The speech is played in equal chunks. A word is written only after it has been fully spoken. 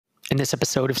In this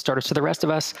episode of Startups for the Rest of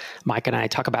Us, Mike and I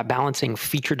talk about balancing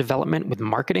feature development with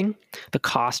marketing, the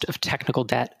cost of technical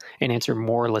debt, and answer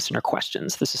more listener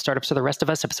questions. This is Startups for the Rest of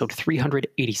Us, episode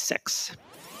 386.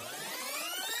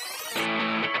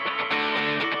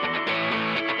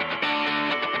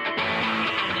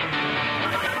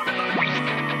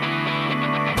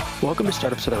 Welcome to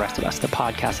Startups for the Rest of Us, the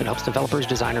podcast that helps developers,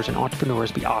 designers, and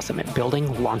entrepreneurs be awesome at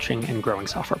building, launching, and growing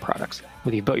software products.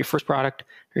 Whether you built your first product or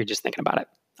you're just thinking about it.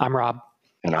 I'm Rob.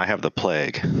 And I have the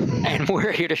plague. And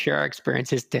we're here to share our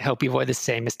experiences to help you avoid the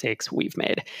same mistakes we've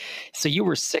made. So you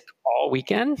were sick all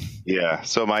weekend? Yeah.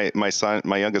 So my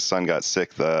youngest son got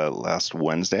sick the last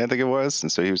Wednesday, I think it was.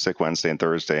 And so he was sick Wednesday and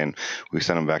Thursday, and we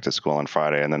sent him back to school on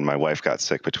Friday. And then my wife got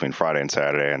sick between Friday and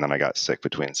Saturday, and then I got sick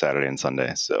between Saturday and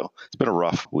Sunday. So it's been a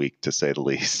rough week, to say the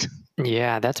least.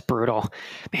 Yeah, that's brutal.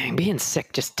 Man, being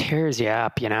sick just tears you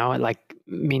up, you know? It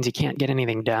means you can't get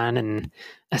anything done. And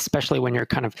especially when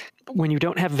you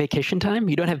don't have vacation time,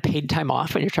 you don't have paid time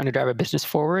off when you're trying to drive a business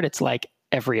forward, it's like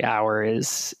every hour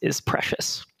is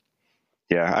precious.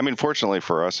 Yeah. I mean, fortunately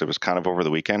for us, it was kind of over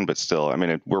the weekend, but still, I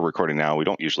mean, we're recording now. We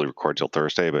don't usually record till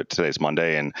Thursday, but today's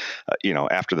Monday. And,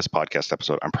 after this podcast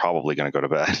episode, I'm probably going to go to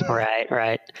bed.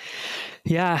 Right.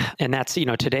 Yeah. And that's,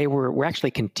 today we're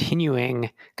actually continuing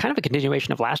kind of a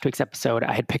continuation of last week's episode.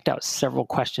 I had picked out several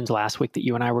questions last week that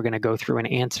you and I were going to go through and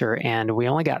answer. And we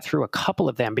only got through a couple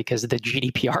of them because the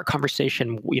GDPR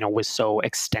conversation, was so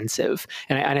extensive.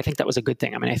 And I think that was a good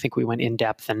thing. I mean, I think we went in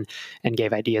depth and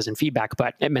gave ideas and feedback,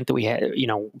 but it meant that we had,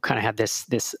 kind of had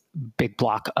this big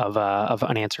block of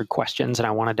unanswered questions. And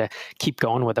I wanted to keep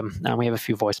going with them. We have a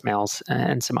few voicemails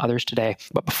and some others today.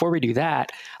 But before we do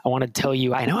that, I want to tell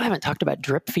you, I know I haven't talked about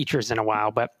drip features in a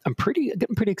while, but I'm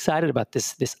getting pretty excited about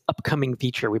this upcoming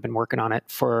feature. We've been working on it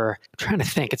for, I'm trying to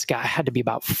think, had to be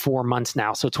about 4 months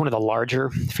now. So it's one of the larger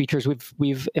features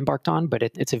we've embarked on, but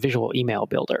it's a visual email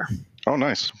builder. Oh,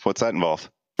 nice. What's that involve?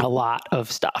 A lot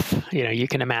of stuff. You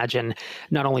can imagine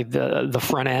not only the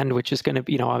front end, which is going to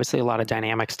be, obviously a lot of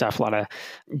dynamic stuff, a lot of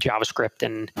JavaScript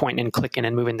and pointing and clicking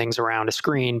and moving things around a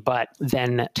screen, but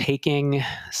then taking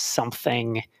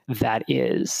something that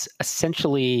is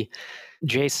essentially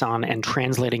JSON and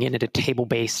translating it into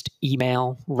table-based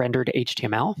email rendered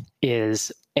HTML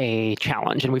is a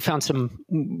challenge. And we found some,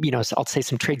 I'll say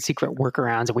some trade secret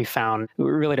workarounds, and we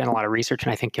really done a lot of research,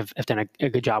 and I think have done a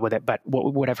good job with it. But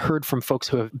what I've heard from folks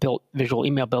who have built visual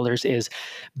email builders is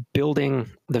building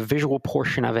the visual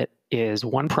portion of it is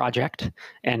one project,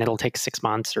 and it'll take 6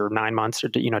 months or 9 months, or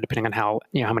depending on how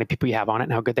many people you have on it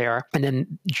and how good they are. And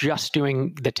then just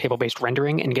doing the table-based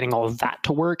rendering and getting all of that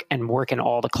to work and work in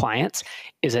all the clients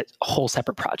is a whole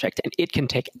separate project. And it can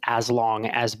take as long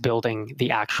as building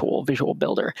the actual visual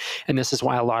builder. And this is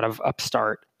why a lot of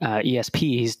upstart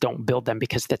ESPs don't build them,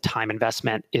 because the time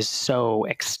investment is so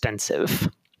extensive.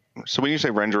 So when you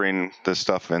say rendering the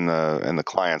stuff in the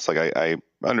clients, I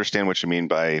understand what you mean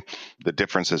by the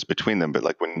differences between them, but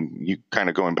when you kind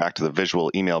of going back to the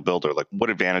visual email builder, what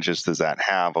advantages does that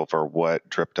have over what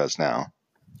Drip does now?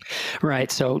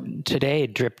 Right. So today,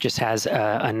 Drip just has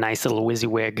a nice little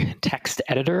WYSIWYG text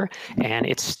editor, and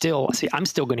I'm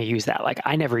still going to use that.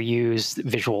 I never use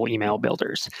visual email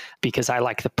builders because I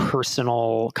like the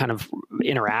personal kind of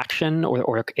interaction,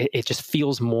 or it just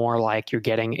feels more like you're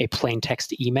getting a plain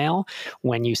text email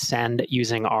when you send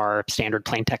using our standard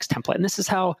plain text template. And this is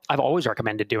how I've always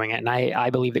recommended doing it. And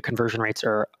I believe that conversion rates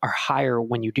are higher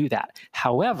when you do that.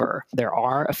 However, there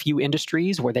are a few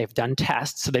industries where they've done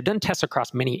tests. So they've done tests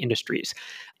across many industries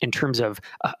in terms of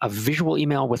a visual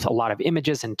email with a lot of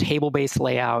images and table-based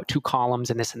layout, 2 columns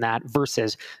and this and that,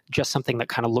 versus just something that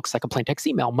kind of looks like a plain text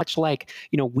email, much like,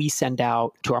 we send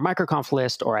out to our MicroConf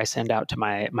list, or I send out to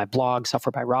my blog,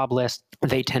 Software by Rob list.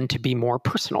 They tend to be more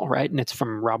personal, right? And it's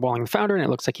from Rob Walling, the founder, and it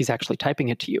looks like he's actually typing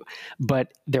it to you.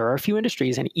 But there are a few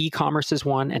industries, and e-commerce is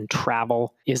one, and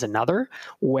travel is another,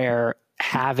 where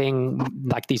having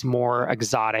these more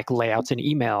exotic layouts and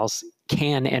emails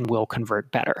can and will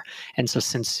convert better. And so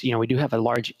since, we do have a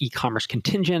large e-commerce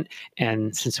contingent,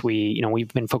 and since we've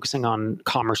been focusing on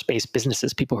commerce-based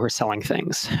businesses, people who are selling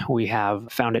things, we have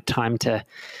found it time to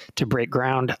break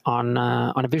ground on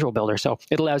a visual builder. So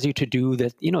it allows you to do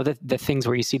the things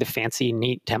where you see the fancy,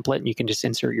 neat template, and you can just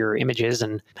insert your images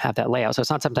and have that layout. So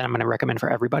it's not something I'm going to recommend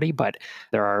for everybody, but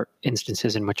there are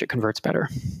instances in which it converts better.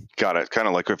 Got it. Kind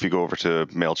of like if you go over to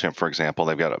MailChimp, for example,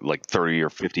 they've got 30 or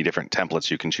 50 different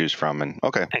templates you can choose from. And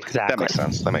okay, Exactly. that makes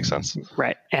sense. That makes sense.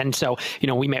 Right. And so,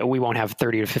 we won't have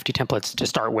 30 to 50 templates to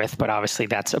start with, but obviously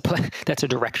that's a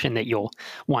direction that you'll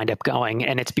wind up going.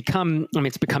 And it's become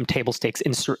table stakes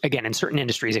in certain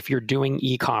industries. If you're doing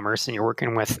e-commerce and you're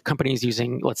working with companies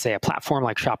using, let's say, a platform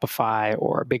like Shopify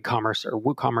or BigCommerce or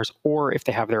WooCommerce, or if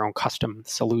they have their own custom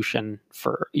solution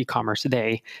for e-commerce,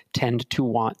 they tend to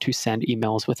want to send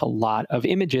emails with a lot of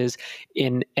images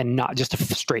and not just a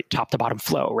straight top to bottom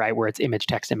flow, right? Where it's image,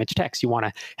 text, image, text. You want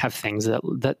to have things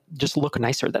that just look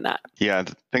nicer than that. Yeah,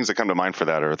 the things that come to mind for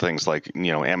that are things like,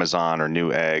 Amazon or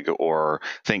Newegg or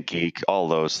ThinkGeek, all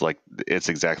those. Like, it's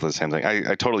exactly the same thing.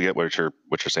 I totally get what you're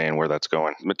saying, where that's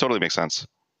going. It totally makes sense.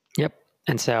 Yep.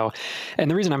 And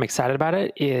the reason I'm excited about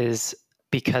it is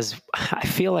because I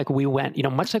feel like we went,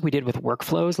 much like we did with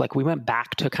workflows, like we went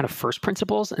back to kind of first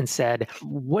principles and said,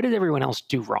 what did everyone else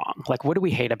do wrong? Like, what do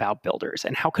we hate about builders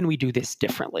and how can we do this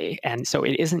differently? And so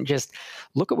it isn't just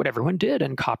look at what everyone did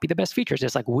and copy the best features.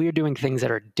 It's like we're doing things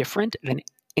that are different than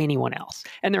anyone else.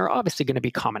 And there are obviously going to be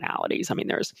commonalities. I mean,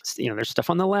 there's stuff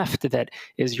on the left that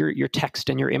is your text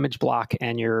and your image block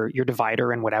and your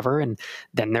divider and whatever. And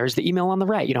then there's the email on the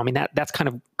right. That's kind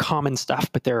of common stuff,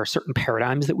 but there are certain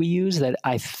paradigms that we use that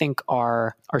I think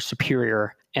are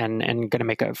superior and going to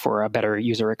make for a better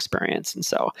user experience. And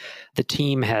so the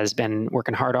team has been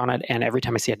working hard on it. And every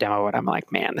time I see a demo of it, I'm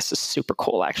like, man, this is super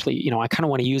cool. Actually, I kind of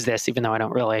want to use this, even though I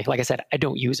don't really, like I said, I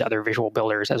don't use other visual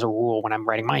builders as a rule when I'm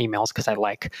writing my emails because I've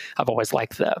always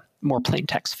liked the more plain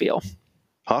text feel.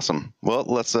 Awesome. Well,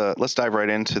 let's dive right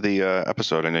into the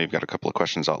episode. I know you've got a couple of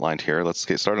questions outlined here. Let's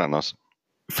get started on those.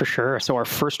 For sure. So our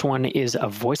first one is a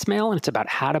voicemail, and it's about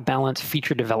how to balance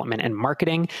feature development and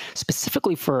marketing,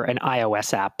 specifically for an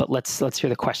iOS app. But let's hear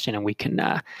the question, and we can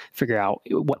figure out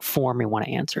what form we want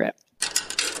to answer it.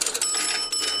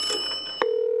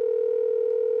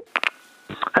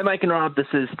 Hi, Mike and Rob. This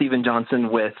is Steven Johnson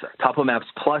with Topo Maps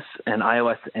Plus, an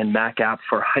iOS and Mac app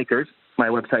for hikers. My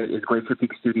website is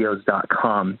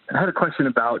glacierpeakstudios.com. I had a question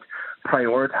about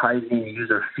prioritizing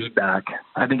user feedback.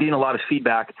 I've been getting a lot of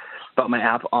feedback about my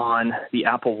app on the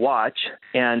Apple Watch,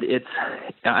 and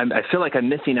I feel like I'm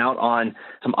missing out on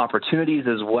some opportunities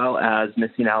as well as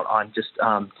missing out on just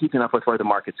keeping up with where the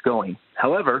market's going.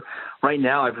 However, right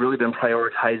now I've really been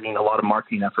prioritizing a lot of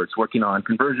marketing efforts, working on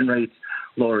conversion rates,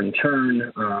 lowering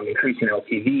churn, increasing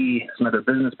LTV, some other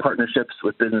business partnerships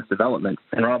with business development.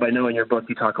 And Rob, I know in your book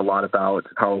you talk a lot about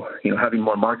how having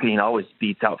more marketing always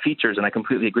beats out features, and I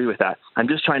completely agree with that. I'm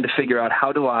just trying to figure out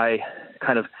how do I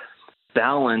kind of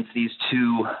balance these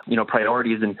two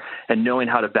priorities and knowing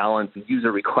how to balance user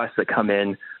requests that come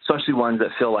in, especially ones that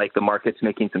feel like the market's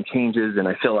making some changes, and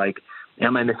I feel like,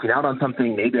 am I missing out on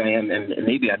something? Maybe I am, and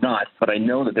maybe I'm not. But I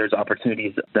know that there's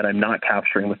opportunities that I'm not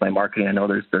capturing with my marketing. I know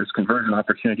there's conversion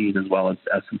opportunities as well as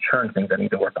some churn things I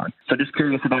need to work on. So just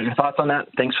curious about your thoughts on that.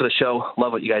 Thanks for the show.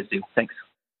 Love what you guys do. Thanks.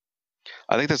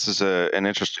 I think this is an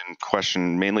interesting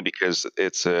question, mainly because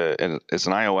it's an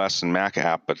iOS and Mac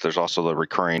app, but there's also the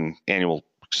recurring annual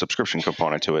subscription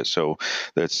component to it. So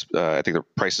that's I think the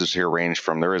prices here range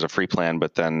from, there is a free plan,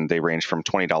 but then they range from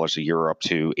 $20 a year up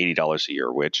to $80 a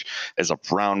year, which is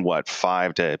around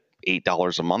 $5 to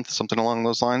 $8 a month, something along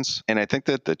those lines. And I think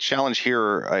that the challenge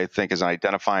here, I think, is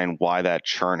identifying why that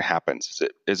churn happens.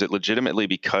 Is it legitimately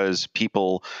because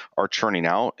people are churning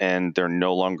out and they're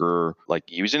no longer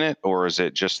using it? Or is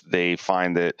it just they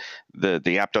find that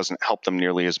the app doesn't help them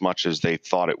nearly as much as they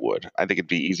thought it would? I think it'd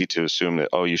be easy to assume that,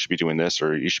 you should be doing this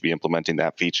or you should be implementing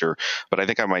that feature. But I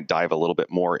think I might dive a little bit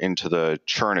more into the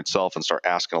churn itself and start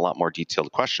asking a lot more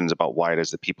detailed questions about why it is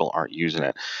that people aren't using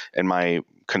it. And my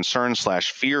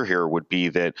concern/fear here would be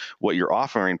that what you're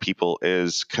offering people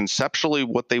is conceptually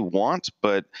what they want,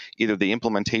 but either the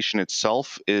implementation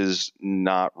itself is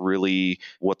not really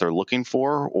what they're looking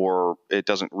for, or it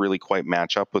doesn't really quite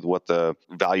match up with what the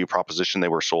value proposition they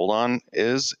were sold on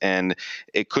is. And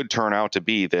it could turn out to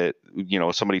be that,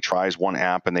 somebody tries one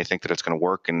app and they think that it's going to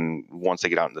work. And once they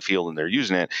get out in the field and they're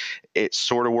using it, it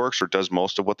sort of works or does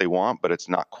most of what they want, but it's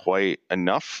not quite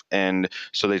enough. And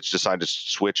so they decide to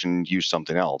switch and use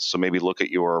something else. So maybe look at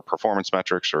your performance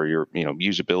metrics or your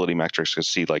usability metrics to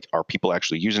see, are people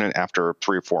actually using it after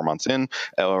 3 or 4 months in,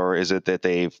 or is it that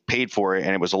they've paid for it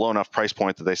and it was a low enough price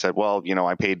point that they said, well,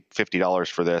 I paid $50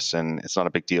 for this and it's not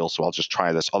a big deal, so I'll just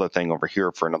try this other thing over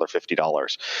here for another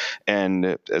 $50.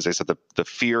 And as I said, the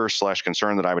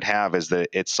fear/concern that I would have is that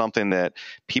it's something that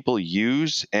people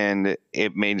use and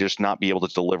it may just not be able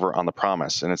to deliver on the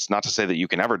promise. And it's not to say that you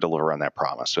can ever deliver on that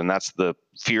promise. And that's the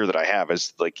fear that I have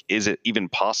is it even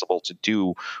possible to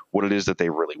do what it is that they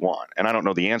really want? And I don't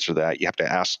know the answer to that. You have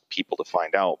to ask people to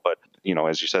find out. But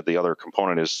as you said, the other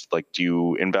component is like, do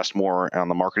you invest more on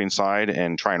the marketing side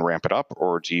and try and ramp it up,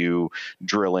 or do you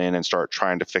drill in and start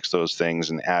trying to fix those things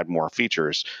and add more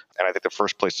features? And I think the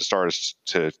first place to start is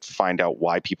to find out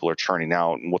why people are churning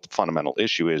out and what the fundamental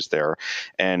issue is there.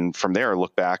 And from there,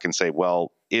 look back and say,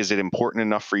 well, is it important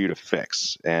enough for you to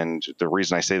fix? And the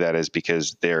reason I say that is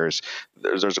because there's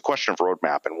a question of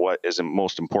roadmap and what is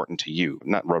most important to you.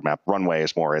 Not roadmap, runway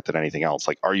is more it than anything else.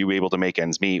 Like, are you able to make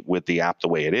ends meet with the app the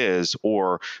way it is,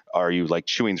 or are you like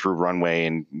chewing through runway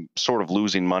and sort of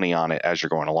losing money on it as you're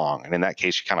going along? And in that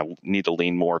case, you kind of need to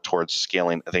lean more towards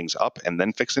scaling things up and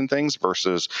then fixing things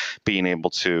versus being able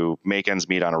to make ends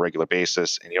meet on a regular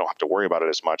basis, and you don't have to worry about it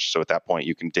as much. So at that point,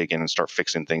 you can dig in and start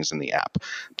fixing things in the app.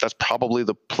 That's probably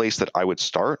the place that I would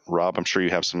start. Rob, I'm sure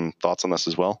you have some thoughts on this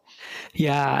as well.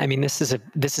 Yeah, I mean, this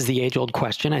is the age-old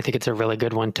question. I think it's a really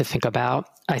good one to think about.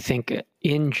 I think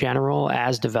in general,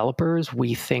 as developers,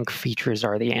 we think features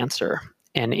are the answer.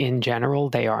 And in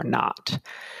general, they are not.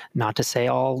 Not to say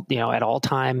at all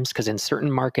times, because in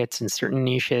certain markets, in certain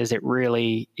niches, it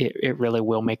really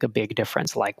will make a big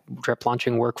difference. Like drip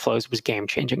launching workflows was game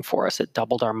changing for us. It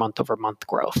doubled our month-over-month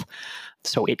growth.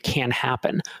 So it can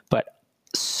happen. But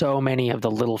so many of the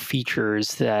little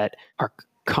features that are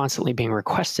constantly being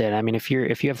requested. I mean, if you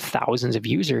have thousands of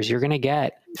users, you're going to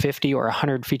get 50 or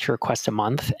 100 feature requests a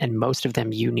month, and most of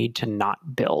them you need to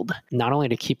not build, not only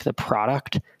to keep the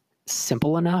product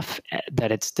simple enough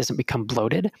that it doesn't become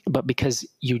bloated, but because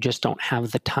you just don't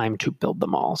have the time to build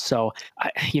them all. So,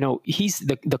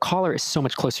 the caller is so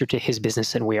much closer to his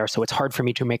business than we are. So it's hard for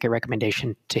me to make a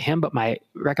recommendation to him. But my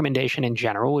recommendation in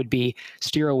general would be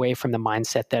steer away from the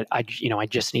mindset that I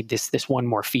just need this one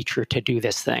more feature to do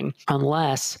this thing,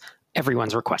 unless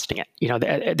everyone's requesting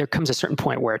it. There comes a certain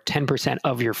point where 10%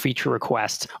 of your feature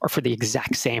requests are for the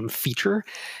exact same feature.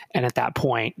 And at that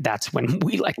point, that's when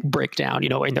we break down,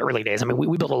 in the early days. I mean,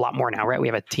 we build a lot more now, right? We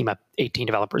have a team of 18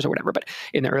 developers or whatever. But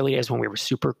in the early days when we were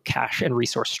super cash and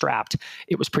resource strapped,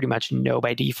 it was pretty much no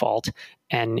by default.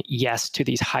 And yes to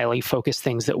these highly focused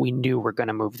things that we knew were going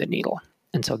to move the needle.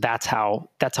 And so that's how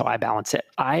I balance it.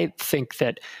 I think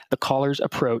that the caller's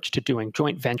approach to doing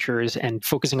joint ventures and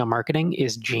focusing on marketing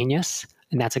is genius.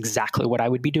 And that's exactly what I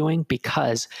would be doing,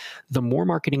 because the more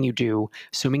marketing you do,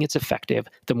 assuming it's effective,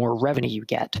 the more revenue you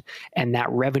get. And that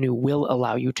revenue will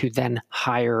allow you to then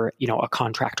hire, a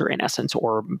contractor in essence,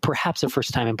 or perhaps a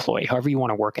first-time employee, however you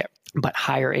want to work it. But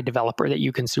hire a developer that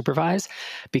you can supervise,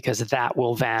 because that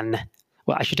will then...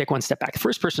 Well, I should take one step back. The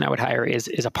first person I would hire is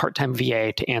a part-time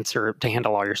VA to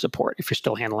handle all your support, if you're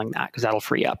still handling that, because that'll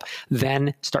free up.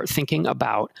 Then start thinking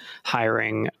about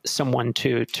hiring someone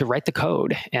to write the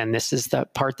code. And this is the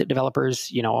part that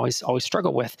developers, always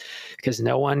struggle with, because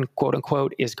no one, quote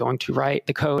unquote, is going to write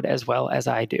the code as well as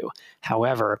I do.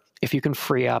 However, if you can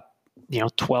free up,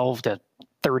 12 to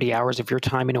 30 hours of your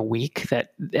time in a week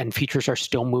and features are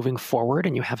still moving forward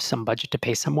and you have some budget to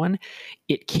pay someone,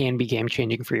 it can be game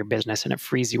changing for your business, and it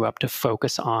frees you up to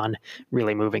focus on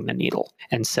really moving the needle.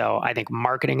 And so I think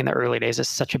marketing in the early days is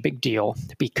such a big deal,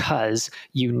 because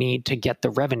you need to get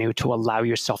the revenue to allow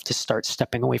yourself to start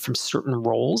stepping away from certain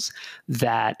roles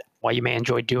that, while you may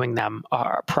enjoy doing them,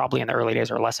 are probably in the early days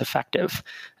are less effective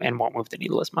and won't move the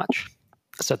needle as much.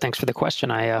 So thanks for the question.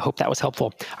 I hope that was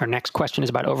helpful. Our next question is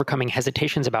about overcoming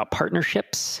hesitations about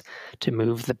partnerships to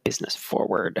move the business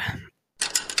forward.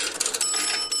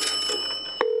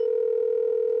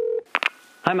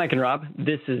 Hi, Mike and Rob.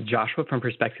 This is Joshua from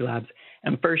Perspective Labs.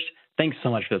 And first, thanks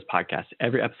so much for this podcast.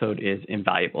 Every episode is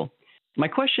invaluable. My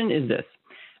question is this: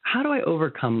 how do I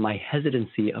overcome my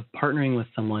hesitancy of partnering with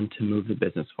someone to move the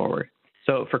business forward?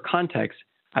 So for context,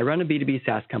 I run a B2B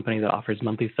SaaS company that offers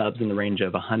monthly subs in the range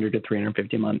of $100 to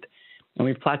 $350 a month, and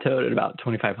we've plateaued at about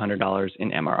 $2,500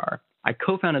 in MRR. I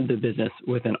co-founded the business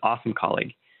with an awesome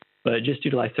colleague, but just due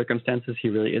to life circumstances, he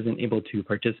really isn't able to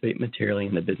participate materially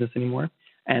in the business anymore.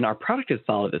 And our product is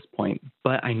solid at this point,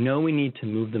 but I know we need to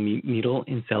move the needle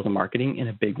in sales and marketing in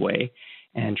a big way,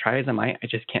 and try as I might, I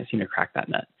just can't seem to crack that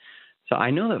nut. So I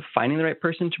know that finding the right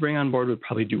person to bring on board would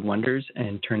probably do wonders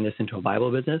and turn this into a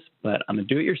viable business, but I'm a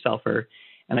do-it-yourselfer.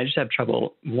 And I just have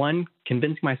trouble, one,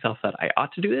 convincing myself that I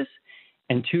ought to do this,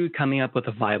 and two, coming up with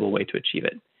a viable way to achieve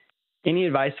it. Any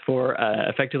advice for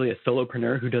effectively a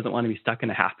solopreneur who doesn't want to be stuck in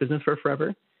a half business for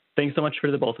forever? Thanks so much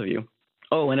for the both of you.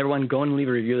 Oh, and everyone, go and leave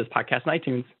a review of this podcast on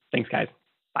iTunes. Thanks, guys.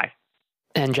 Bye.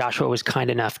 And Joshua was kind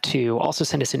enough to also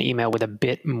send us an email with a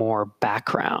bit more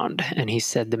background. And he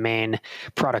said the main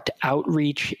product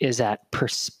outreach is at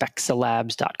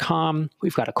perspexilabs.com.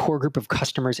 We've got a core group of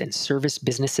customers in service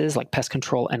businesses like pest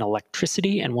control and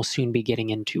electricity, and we'll soon be getting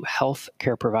into health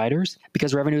care providers.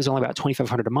 Because revenue is only about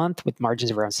 $2,500 a month with margins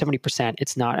of around 70%,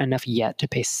 it's not enough yet to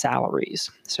pay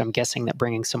salaries. So I'm guessing that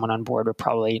bringing someone on board would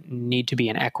probably need to be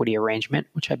an equity arrangement,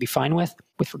 which I'd be fine with.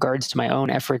 With regards to my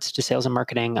own efforts to sales and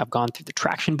marketing, I've gone through the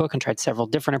Traction book and tried several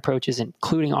different approaches,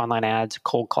 including online ads,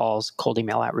 cold calls, cold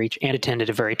email outreach, and attended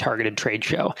a very targeted trade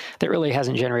show that really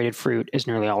hasn't generated fruit, as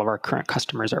nearly all of our current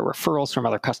customers are referrals from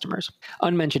other customers.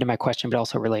 Unmentioned in my question, but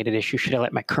also a related issue, should I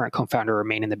let my current co-founder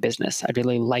remain in the business? I'd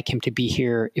really like him to be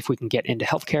here if we can get into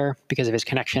healthcare because of his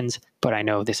connections, but I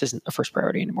know this isn't a first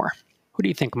priority anymore. What do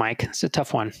you think, Mike? It's a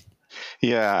tough one.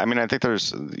 Yeah, I mean, I think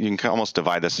you can almost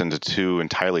divide this into two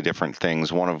entirely different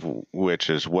things, one of which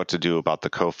is what to do about the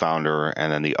co-founder,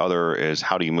 and then the other is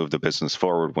how do you move the business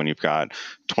forward when you've got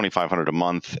 $2,500 a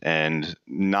month and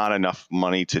not enough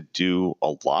money to do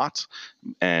a lot.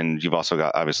 And you've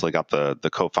also obviously got the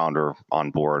co-founder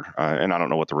on board. And I don't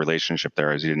know what the relationship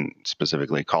there is. You didn't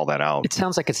specifically call that out. It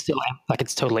sounds like it's still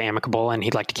it's totally amicable, and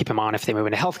he'd like to keep him on if they move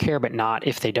into healthcare, but not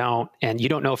if they don't. And you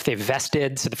don't know if they've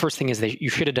vested. So the first thing is that you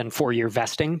should have done 4-year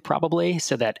vesting probably,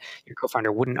 so that your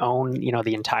co-founder wouldn't own,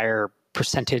 the entire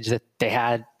percentage that they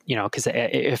had, because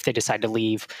if they decide to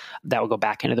leave, that will go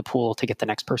back into the pool to get the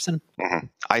next person. Mm-hmm.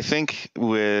 I think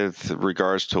with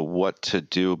regards to what to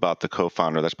do about the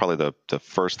co-founder, that's probably the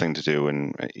first thing to do.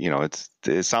 And,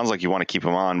 it sounds like you want to keep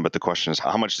him on, but the question is,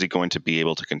 how much is he going to be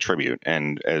able to contribute?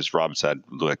 And as Rob said,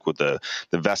 like with the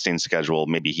vesting schedule,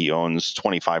 maybe he owns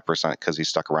 25% because he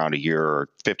stuck around a year, or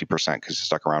 50% because he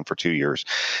stuck around for 2 years.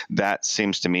 That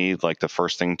seems to me like the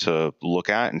first thing to look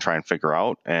at and try and figure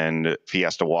out. And if he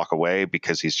has to walk away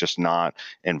because he's just not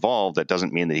involved, that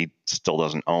doesn't mean that he still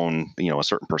doesn't own, a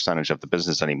certain percentage of the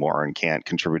business anymore and can't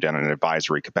contribute in an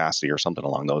advisory capacity or something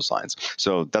along those lines.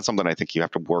 So that's something I think you have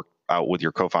to work out with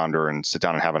your co-founder and sit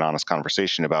down and have an honest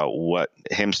conversation about what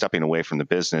him stepping away from the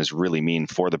business really mean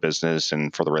for the business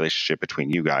and for the relationship between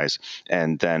you guys.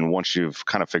 And then once you've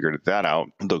kind of figured that out,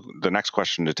 the next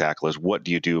question to tackle is, what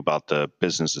do you do about the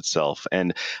business itself?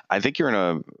 And I think you're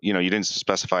in you didn't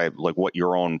specify like what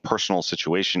your own personal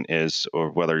situation is,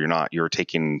 or whether you're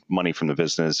taking money from the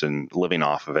business and living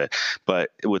off of it.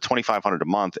 But with $2,500 a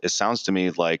month, it sounds to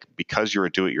me like, because you're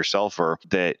a do-it-yourselfer,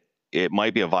 that it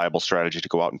might be a viable strategy to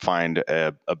go out and find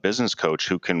a business coach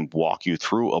who can walk you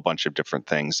through a bunch of different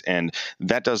things. And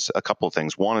that does a couple of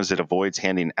things. One is it avoids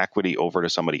handing equity over to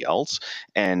somebody else.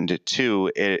 And two,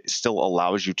 it still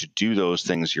allows you to do those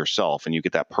things yourself. And you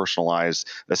get that personalized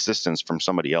assistance from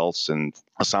somebody else and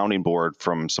a sounding board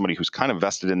from somebody who's kind of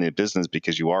vested in the business,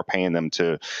 because you are paying them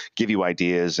to give you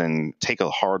ideas and take a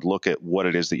hard look at what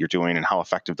it is that you're doing and how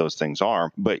effective those things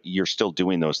are. But you're still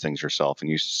doing those things yourself, and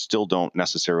you still don't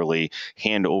necessarily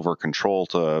hand over control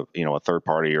to a third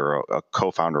party or a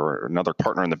co-founder or another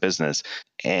partner in the business,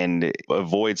 and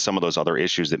avoid some of those other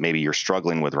issues that maybe you're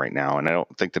struggling with right now. And I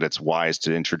don't think that it's wise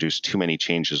to introduce too many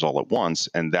changes all at once.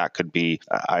 And that could be,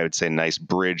 I would say, a nice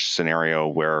bridge scenario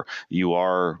where you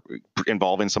are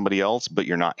involving somebody else, but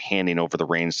you're not handing over the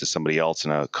reins to somebody else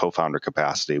in a co-founder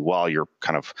capacity while you're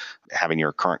kind of having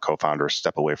your current co-founder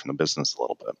step away from the business a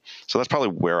little bit. So that's probably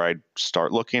where I'd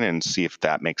start looking and see if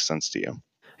that makes sense to you.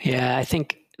 Yeah, I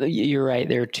think you're right.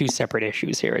 There are two separate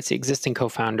issues here. It's the existing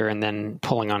co-founder and then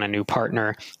pulling on a new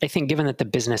partner. I think given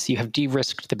that you have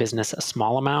de-risked the business a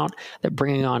small amount, that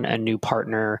bringing on a new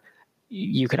partner,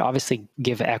 you could obviously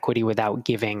give equity without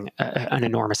giving an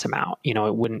enormous amount.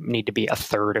 It wouldn't need to be a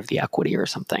third of the equity or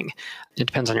something. It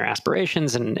depends on your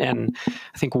aspirations and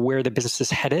I think where the business is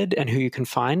headed and who you can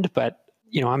find. But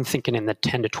I'm thinking in the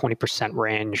 10 to 20%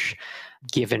 range,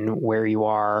 given where you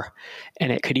are.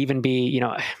 And it could even be,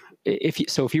 if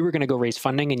you were going to go raise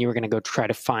funding and you were going to go try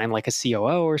to find like a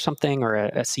COO or something, or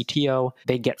a CTO,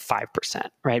 they'd get 5%,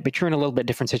 right? But you're in a little bit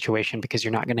different situation because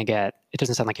you're not going to get, it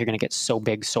doesn't sound like you're going to get so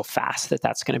big so fast that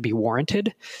that's going to be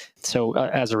warranted. So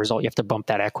as a result, you have to bump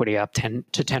that equity up 10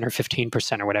 or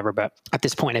 15% or whatever. But at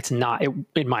this point, it's not,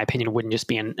 in my opinion, it wouldn't just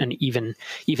be an even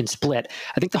split.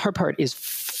 I think the hard part is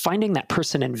finding that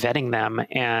person and vetting them.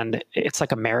 And it's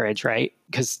like a marriage, right?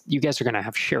 Because you guys are going to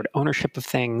have shared ownership of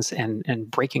things, and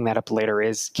breaking that up later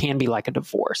can be like a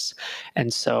divorce.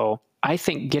 And so I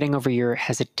think getting over your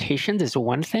hesitations is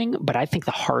one thing, but I think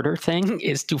the harder thing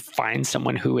is to find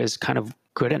someone who is kind of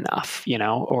good enough,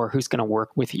 or who's going to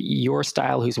work with your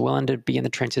style, who's willing to be in the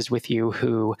trenches with you,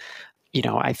 who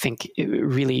I think it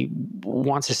really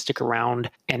wants to stick around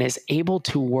and is able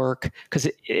to work, because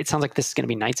it sounds like this is going to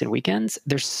be nights and weekends.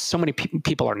 There's so many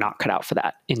people are not cut out for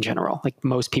that in general. Like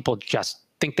most people just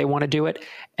think they want to do it,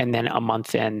 and then a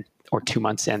month in or 2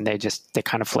 months in, they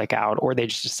kind of flake out, or they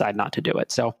just decide not to do it.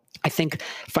 So I think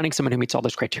finding someone who meets all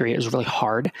those criteria is really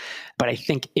hard. But I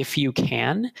think if you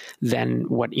can, then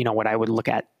what I would look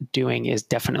at doing is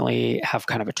definitely have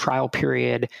kind of a trial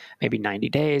period, maybe 90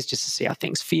 days, just to see how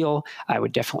things feel. I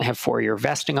would definitely have 4-year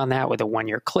vesting on that with a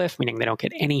 1-year cliff, meaning they don't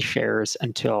get any shares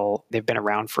until they've been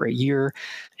around for a year.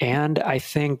 And I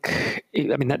think,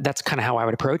 that's kind of how I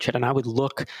would approach it. And I would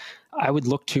look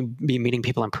to be meeting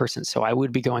people in person. So I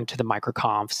would be going to the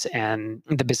microconfs and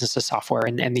the business of software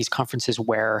and these conferences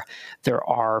where there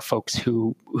are folks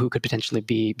who could potentially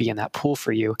be in that pool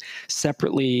for you.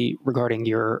 Separately, regarding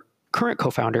your current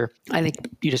co-founder, I think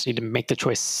you just need to make the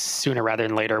choice sooner rather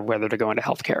than later whether to go into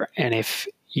healthcare. And if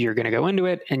you're going to go into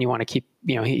it and you want to keep,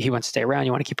 he wants to stay around,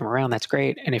 you want to keep him around, that's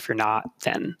great. And if you're not,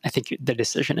 then I think the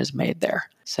decision is made there.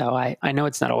 So I know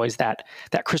it's not always that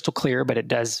crystal clear, but it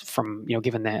does, from,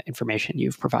 given the information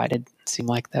you've provided, seem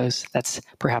like that's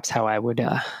perhaps how I would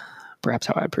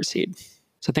proceed.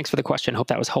 So thanks for the question. Hope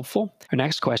that was helpful. Our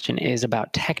next question is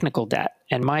about technical debt.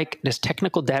 And Mike, does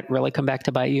technical debt really come back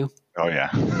to bite you? Oh, yeah.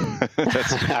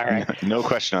 All right. No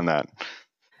question on that.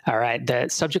 All right. The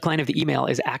subject line of the email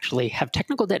is actually, have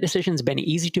technical debt decisions been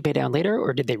easy to pay down later,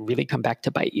 or did they really come back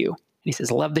to bite you? And he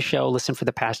says, love the show, listen for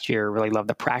the past year, really love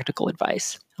the practical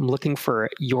advice. I'm looking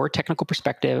for your technical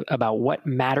perspective about what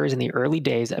matters in the early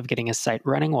days of getting a site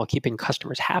running while keeping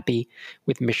customers happy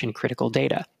with mission critical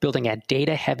data, building a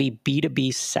data-heavy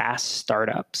B2B SaaS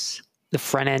startups. The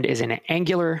front end is in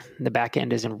Angular, the back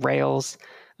end is in Rails.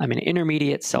 I'm an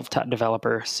intermediate self-taught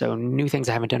developer, so new things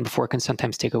I haven't done before can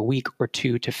sometimes take a week or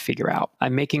 2 to figure out.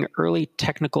 I'm making early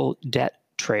technical debt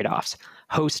trade-offs.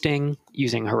 Hosting,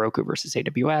 using Heroku versus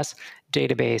AWS,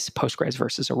 database, Postgres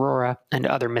versus Aurora, and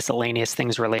other miscellaneous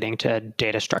things relating to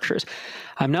data structures.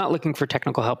 I'm not looking for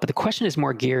technical help, but the question is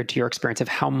more geared to your experience of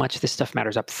how much this stuff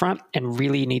matters up front and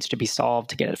really needs to be solved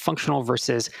to get it functional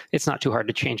versus it's not too hard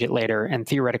to change it later and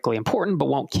theoretically important, but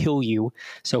won't kill you.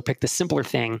 So pick the simpler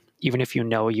thing, even if you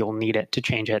know you'll need it to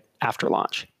change it after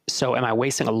launch. So am I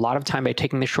wasting a lot of time by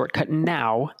taking the shortcut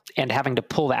now and having to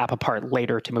pull the app apart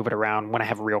later to move it around when I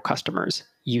have real customers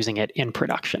using it in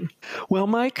production? Well,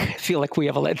 Mike, I feel like we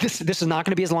have this is not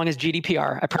going to be as long as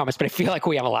GDPR, I promise, but I feel like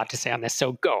we have a lot to say on this.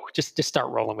 So go, just start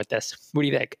rolling with this. What do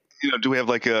you think? Do we have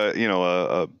like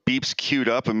a beeps queued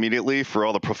up immediately for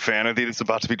all the profanity that's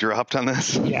about to be dropped on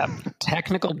this? Yeah,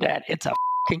 technical debt. It's a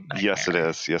nightmare. Yes, it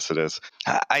is. Yes, it is.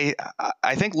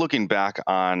 I think looking back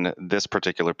on this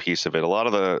particular piece of it,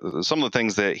 some of the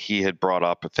things that he had brought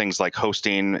up, things like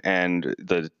hosting and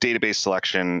the database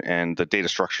selection and the data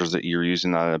structures that you're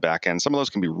using on the back end, some of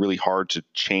those can be really hard to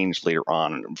change later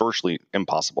on, virtually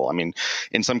impossible. I mean,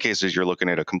 in some cases, you're looking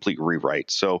at a complete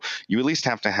rewrite. So you at least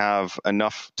have to have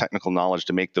enough technical knowledge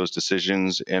to make those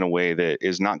decisions in a way that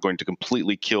is not going to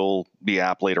completely kill the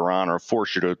app later on or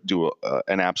force you to do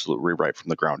an absolute rewrite from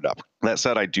the ground up. That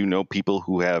said, I do know people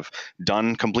who have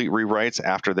done complete rewrites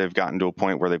after they've gotten to a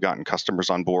point where they've gotten customers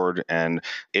on board, and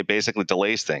it basically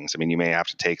delays things. I mean, you may have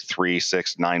to take 3,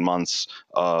 6, 9 months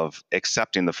of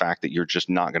accepting the fact that you're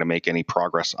just not going to make any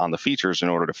progress on the features in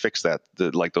order to fix that,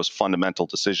 like those fundamental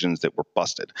decisions that were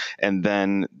busted. And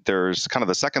then there's kind of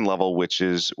the second level, which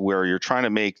is where you're trying to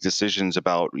make decisions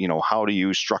about, how do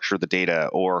you structure the data,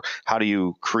 or how do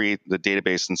you create the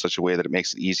database in such a way that it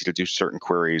makes it easy to do certain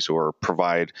queries or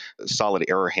provide solid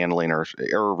error handling or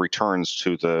error returns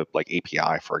to the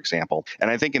API, for example.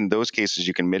 And I think in those cases,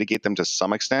 you can mitigate them to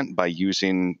some extent by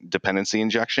using dependency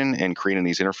injection and creating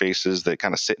these interfaces that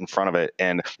kind of sit in front of it.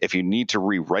 And if you need to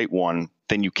rewrite one,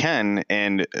 then you can,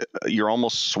 and you're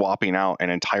almost swapping out an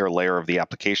entire layer of the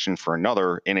application for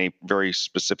another in a very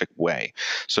specific way.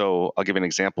 So I'll give an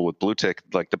example with BlueTick.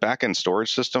 Like the backend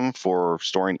storage system for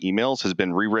storing emails has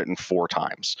been rewritten 4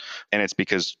 times. And it's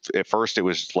because at first it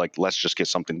was like, let's just get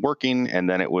something working. And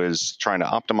then it was trying to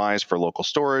optimize for local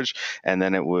storage. And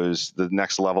then it was the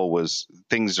next level was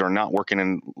things are not working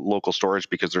in local storage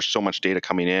because there's so much data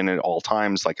coming in at all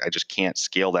times. Like I just can't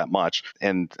scale that much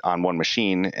and on one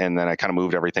machine. And then I kind of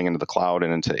moved everything into the cloud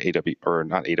and into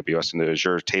AWS, into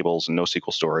Azure tables and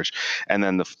NoSQL storage. And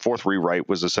then the 4th rewrite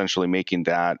was essentially making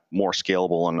that more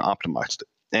scalable and optimized.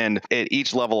 And at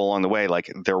each level along the way,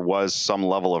 there was some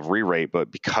level of rewrite,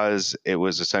 but because it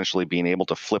was essentially being able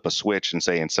to flip a switch and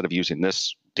say, instead of using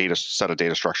this set of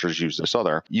data structures use this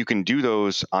other. You can do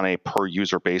those on a per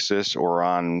user basis or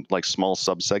on like small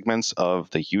subsegments of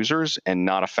the users and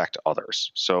not affect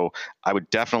others. So I would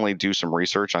definitely do some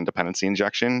research on dependency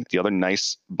injection. The other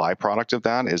nice byproduct of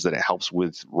that is that it helps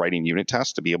with writing unit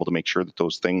tests to be able to make sure that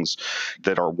those things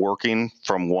that are working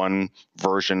from one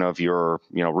version of your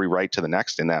rewrite to the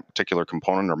next in that particular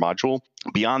component or module.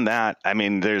 Beyond that, I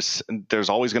mean, there's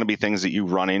always going to be things that you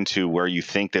run into where you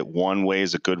think that one way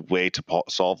is a good way to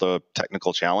solve the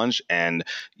technical challenge, and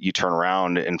you turn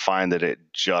around and find that it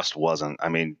just wasn't. I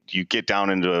mean, you get down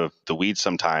into the weeds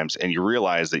sometimes and you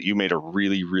realize that you made a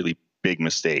really, really big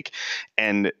mistake.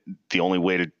 And the only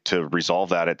way to resolve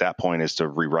that at that point is to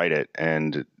rewrite it.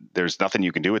 And there's nothing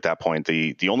you can do at that point.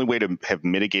 The only way to have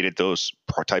mitigated those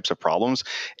types of problems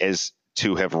is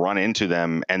to have run into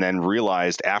them and then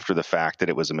realized after the fact that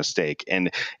it was a mistake. And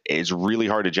it's really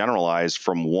hard to generalize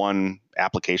from one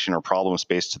application or problem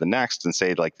space to the next and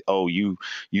say like, oh, you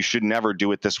should never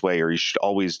do it this way, or you should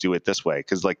always do it this way.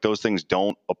 Because like those things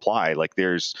don't apply. Like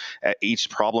each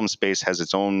problem space has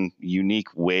its own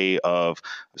unique way of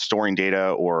storing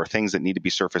data or things that need to be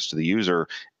surfaced to the user.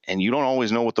 And you don't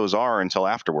always know what those are until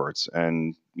afterwards.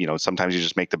 And sometimes you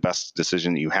just make the best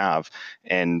decision that you have,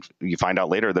 and you find out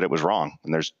later that it was wrong,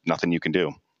 and there's nothing you can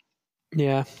do.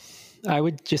 Yeah, I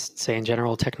would just say in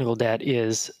general, technical debt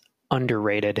is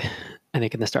underrated, I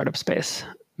think, in the startup space.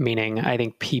 Meaning, I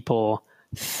think people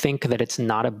think that it's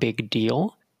not a big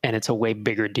deal, and it's a way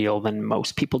bigger deal than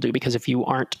most people do. Because if you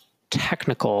aren't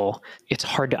technical, it's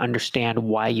hard to understand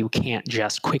why you can't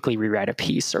just quickly rewrite a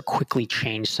piece or quickly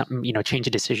change something, change a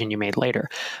decision you made later.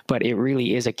 But it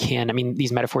really is akin, I mean,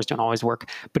 these metaphors don't always work,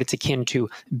 but it's akin to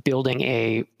building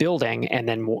a building and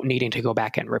then needing to go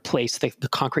back and replace the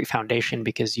concrete foundation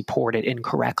because you poured it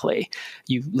incorrectly.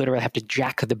 You literally have to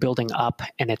jack the building up,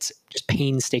 and it's just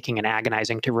painstaking and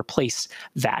agonizing to replace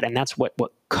that. And that's what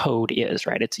code is,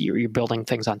 right? It's you're building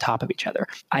things on top of each other.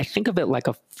 I think of it like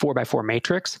a 4x4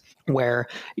 matrix where,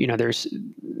 there's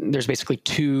basically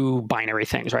two binary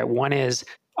things, right? One is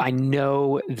I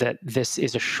know that this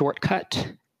is a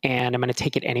shortcut and I'm going to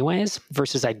take it anyways,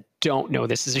 versus I don't know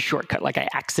this is a shortcut. Like I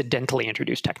accidentally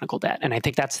introduced technical debt. And I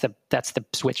think that's the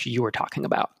switch you were talking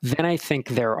about. Then I think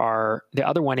the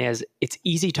other one is it's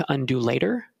easy to undo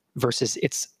later versus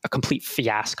it's a complete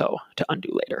fiasco to undo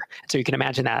later. So you can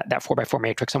imagine that 4x4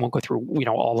 matrix. I won't go through,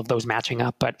 all of those matching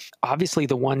up, but obviously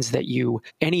the ones that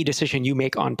any decision you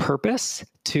make on purpose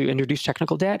to introduce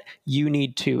technical debt, you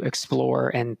need to explore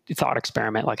and thought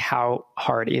experiment, like how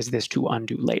hard is this to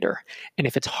undo later? And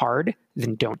if it's hard,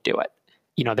 then don't do it.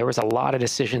 There were a lot of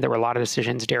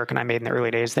decisions Derek and I made in the early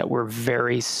days that were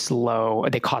very slow.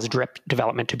 They caused drip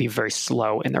development to be very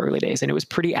slow in the early days. And it was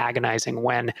pretty agonizing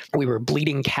when we were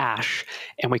bleeding cash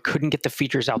and we couldn't get the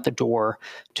features out the door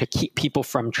to keep people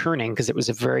from churning because it was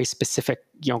a very specific,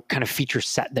 kind of feature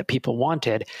set that people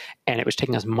wanted. And it was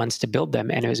taking us months to build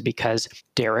them. And it was because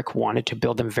Derek wanted to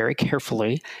build them very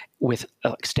carefully with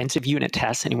extensive unit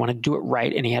tests, and he wanted to do it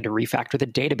right. And he had to refactor the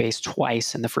database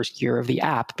twice in the first year of the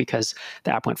app because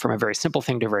the app went from a very simple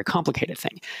thing to a very complicated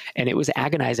thing. And it was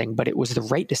agonizing, but it was the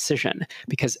right decision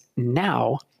because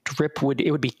now drip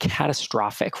would be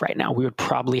catastrophic right now. We would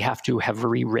probably have to have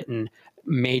rewritten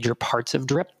major parts of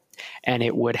drip, and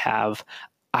it would have,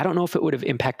 I don't know if it would have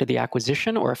impacted the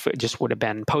acquisition or if it just would have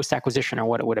been post-acquisition or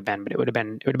what it would have been, but it would have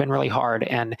been really hard.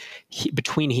 And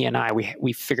between he and I,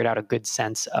 we figured out a good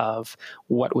sense of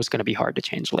what was going to be hard to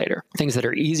change later. Things that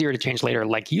are easier to change later,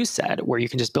 like you said, where you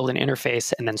can just build an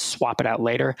interface and then swap it out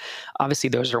later. Obviously,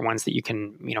 those are ones that you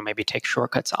can, maybe take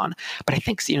shortcuts on. But I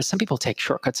think, some people take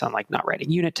shortcuts on like not writing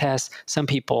unit tests. Some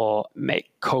people make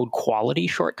code quality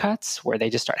shortcuts where they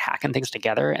just start hacking things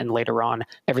together, and later on,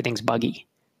 everything's buggy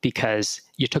because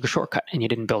you took a shortcut and you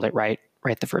didn't build it right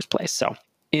the first place. So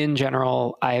in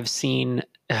general, I've seen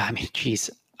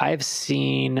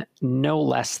no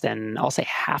less than, I'll say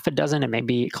half a dozen and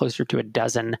maybe closer to a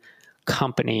dozen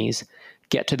companies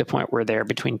get to the point where they're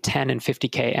between 10 and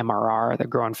 50K MRR, they're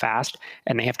growing fast,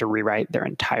 and they have to rewrite their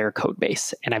entire code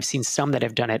base. And I've seen some that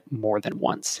have done it more than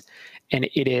once. And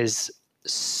it is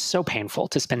so painful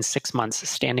to spend 6 months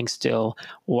standing still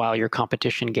while your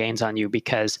competition gains on you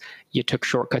because you took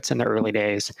shortcuts in the early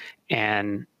days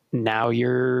and now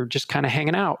you're just kind of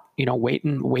hanging out,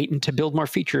 waiting to build more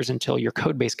features until your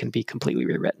code base can be completely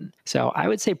rewritten. So I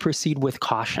would say proceed with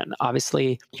caution.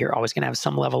 Obviously, you're always going to have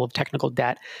some level of technical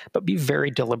debt, but be very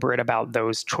deliberate about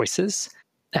those choices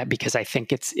because I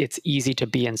think it's easy to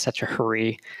be in such a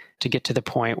hurry to get to the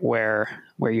point where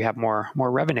you have more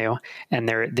revenue. And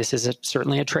this is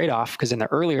certainly a trade-off, because in the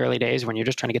early days when you're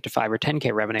just trying to get to 5 or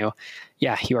 10K revenue,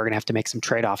 yeah, you are going to have to make some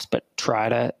trade-offs, but try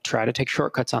to take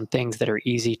shortcuts on things that are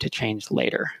easy to change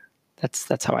later.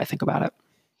 That's how I think about it.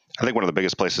 I think one of the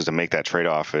biggest places to make that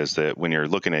trade-off is that when you're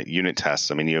looking at unit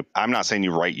tests, I mean, I'm not saying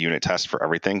you write unit tests for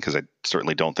everything, because I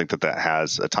certainly don't think that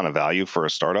has a ton of value for a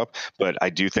startup, but I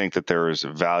do think that there's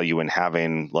value in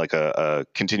having like a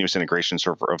continuous integration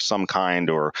server of some kind,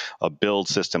 or a build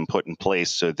system put in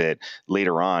place, so that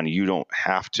later on you don't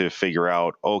have to figure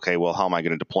out, okay, well, how am I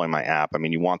going to deploy my app? I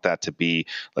mean, you want that to be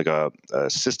like a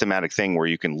systematic thing where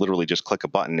you can literally just click a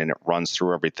button and it runs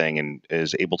through everything and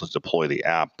is able to deploy the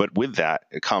app. But with that,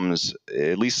 it comes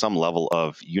at least some level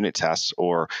of unit tests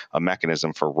or a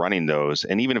mechanism for running those.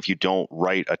 And even if you don't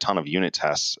write a ton of unit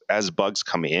tests, as bugs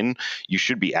come in, you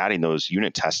should be adding those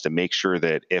unit tests to make sure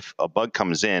that if a bug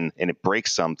comes in and it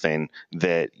breaks something,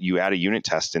 that you add a unit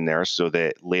test in there, so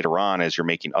that later on, as you're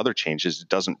making other changes, it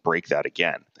doesn't break that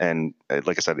again. And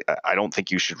like I said, I don't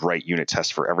think you should write unit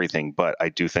tests for everything, but I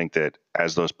do think that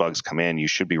as those bugs come in, you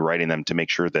should be writing them to make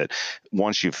sure that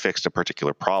once you've fixed a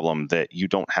particular problem, that you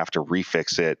don't have to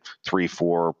refix it 3,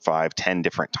 4, 5, 10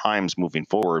 different times moving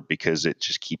forward, because it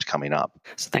just keeps coming up.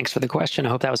 So thanks for the question. I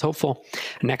hope that was helpful.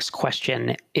 Next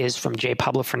question is from J.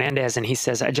 Pablo Fernandez, and he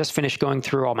says, I just finished going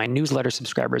through all my newsletter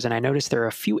subscribers, and I noticed there are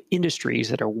a few industries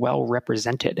that are well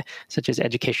represented, such as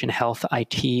education, health,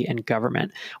 IT, and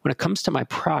government. When it comes to my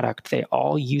product, they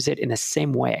all use it in the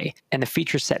same way, and the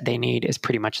feature set they need is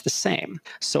pretty much the same.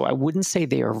 So I wouldn't say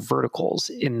they are verticals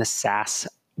in the SaaS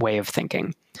way of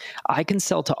thinking. I can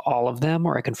sell to all of them,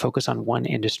 or I can focus on one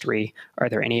industry. Are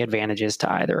there any advantages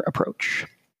to either approach?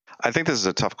 I think this is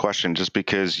a tough question, just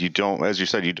because you don't, as you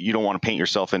said, you don't want to paint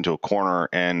yourself into a corner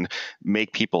and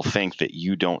make people think that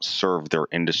you don't serve their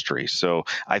industry. So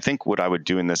I think what I would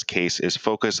do in this case is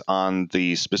focus on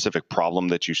the specific problem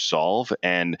that you solve,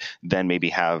 and then maybe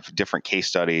have different case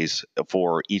studies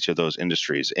for each of those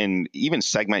industries, and even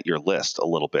segment your list a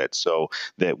little bit, so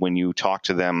that when you talk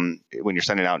to them, when you're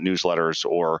sending out newsletters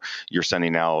or you're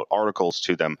sending out articles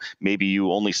to them, maybe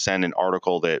you only send an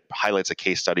article that highlights a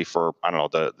case study for, I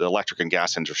don't know, the electric and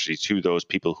gas industry to those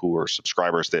people who are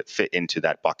subscribers that fit into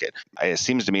that bucket. It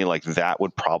seems to me like that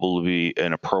would probably be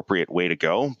an appropriate way to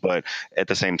go. But at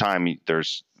the same time,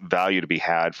 there's value to be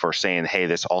had for saying, hey,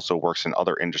 this also works in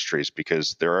other industries,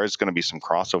 because there is going to be some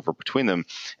crossover between them.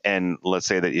 And let's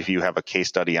say that if you have a case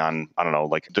study on, I don't know,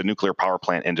 like the nuclear power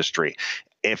plant industry,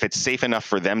 if it's safe enough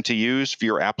for them to use for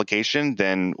your application,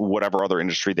 then whatever other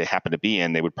industry they happen to be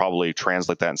in, they would probably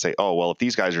translate that and say, oh, well, if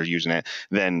these guys are using it,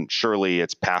 then surely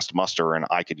it's passed muster and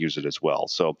I could use it as well.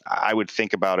 So I would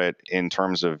think about it in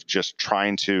terms of just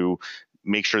trying to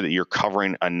make sure that you're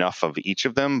covering enough of each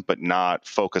of them, but not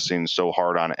focusing so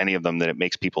hard on any of them that it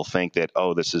makes people think that,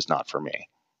 oh, this is not for me.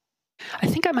 I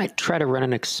think I might try to run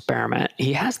an experiment.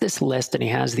 He has this list and he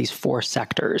has these 4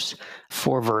 sectors,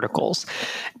 4 verticals.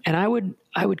 And I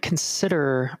would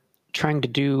consider trying to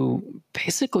do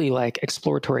basically like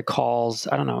exploratory calls.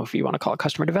 I don't know if you want to call it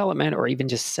customer development or even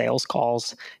just sales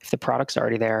calls, if the product's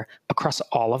already there, across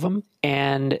all of them.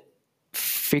 And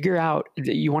figure out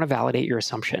that you want to validate your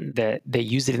assumption that they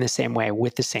use it in the same way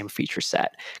with the same feature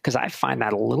set. Because I find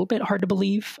that a little bit hard to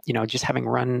believe. Just having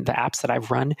run the apps that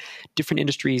I've run, different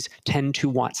industries tend to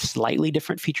want slightly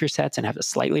different feature sets and have a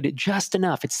slightly, just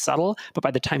enough. It's subtle, but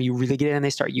by the time you really get in and they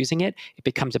start using it, it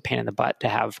becomes a pain in the butt to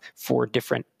have 4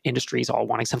 different industries all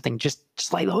wanting something just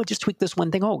slightly, just tweak this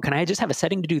one thing. Oh, can I just have a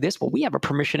setting to do this? Well, we have a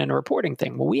permission and a reporting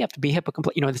thing. Well, we have to be HIPAA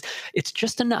compliant. It's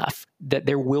just enough that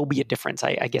there will be a difference,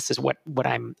 I guess is what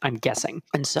I'm guessing.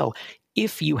 And so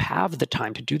if you have the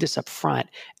time to do this up front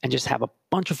and just have a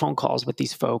bunch of phone calls with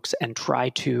these folks and try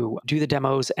to do the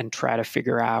demos and try to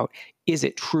figure out, is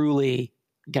it truly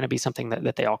going to be something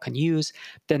that they all can use,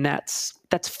 then that's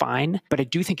fine. But I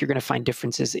do think you're going to find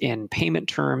differences in payment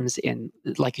terms, in,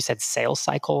 like you said, sales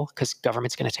cycle, because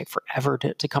government's going to take forever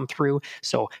to come through.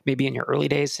 So maybe in your early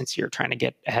days, since you're trying to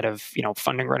get ahead of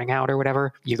funding running out or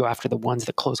whatever, you go after the ones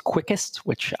that close quickest,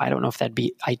 which I don't know if that'd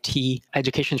be IT.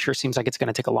 Education sure seems like it's going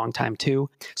to take a long time too.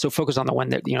 So focus on the one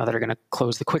that that are going to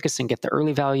close the quickest and get the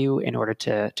early value in order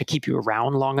to keep you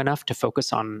around long enough to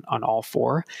focus on all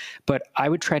 4. But I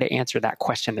would try to answer that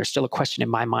question. There's still a question in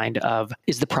my mind of,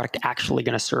 is the product actually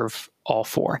going to serve all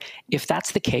 4? If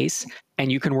that's the case,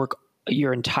 and you can work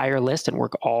your entire list and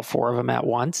work all 4 of them at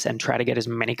once and try to get as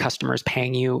many customers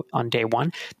paying you on day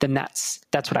one, then that's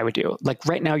what I would do. Like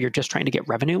right now, you're just trying to get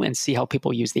revenue and see how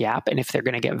people use the app. And if they're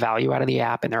going to get value out of the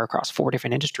app and they're across 4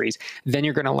 different industries, then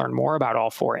you're going to learn more about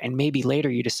all 4. And maybe later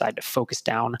you decide to focus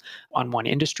down on one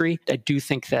industry. I do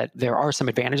think that there are some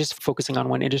advantages to focusing on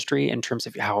one industry in terms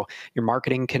of how your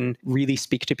marketing can really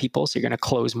speak to people. So you're going to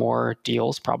close more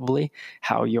deals, probably,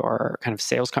 how your kind of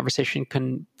sales conversation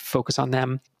can focus on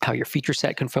them, how your feature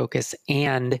set can focus,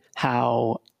 and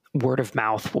how word of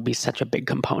mouth will be such a big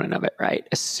component of it, right?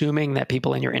 Assuming that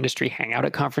people in your industry hang out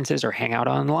at conferences or hang out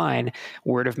online,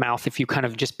 word of mouth, if you kind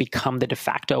of just become the de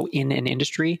facto in an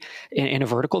industry, in a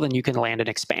vertical, then you can land and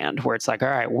expand where it's like, all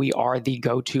right, we are the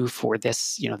go-to for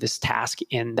this, this task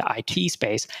in the IT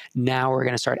space. Now we're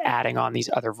going to start adding on these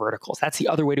other verticals. That's the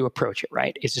other way to approach it,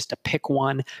 right? Is just to pick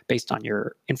one based on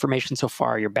your information so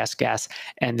far, your best guess.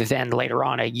 And then later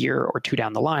on, a year or 2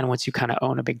 down the line, once you kind of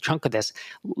own a big chunk of this,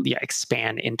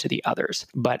 expand into the others.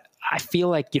 But I feel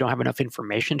like you don't have enough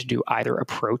information to do either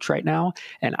approach right now.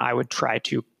 And I would try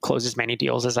to close as many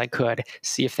deals as I could,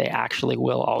 see if they actually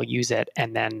will all use it,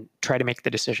 and then try to make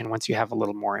the decision once you have a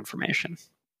little more information.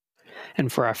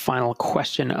 And for our final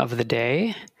question of the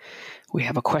day, we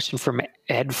have a question from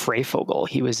Ed Freifogel.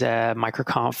 He was a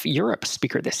MicroConf Europe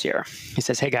speaker this year. He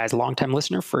says, hey guys, longtime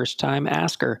listener, first time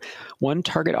asker. One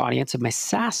target audience of my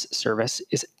SaaS service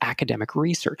is academic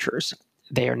researchers.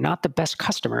 They are not the best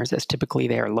customers, as typically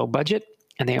they are low budget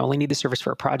and they only need the service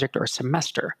for a project or a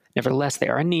semester. Nevertheless, they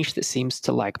are a niche that seems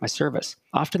to like my service.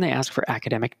 Often they ask for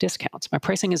academic discounts. My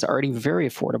pricing is already very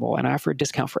affordable and I offer a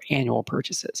discount for annual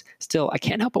purchases. Still, I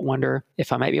can't help but wonder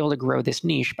if I might be able to grow this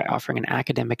niche by offering an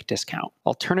academic discount.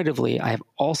 Alternatively, I have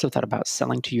also thought about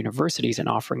selling to universities and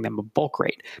offering them a bulk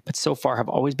rate, but so far have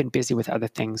always been busy with other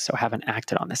things, so haven't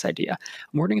acted on this idea.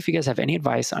 I'm wondering if you guys have any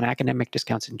advice on academic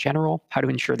discounts in general, how to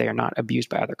ensure they are not abused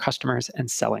by other customers,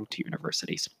 and selling to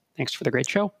universities. Thanks for the great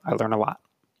show. I learn a lot.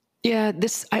 Yeah,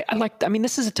 this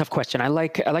is a tough question. I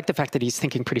like the fact that he's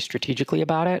thinking pretty strategically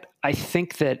about it. I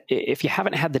think that if you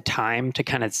haven't had the time to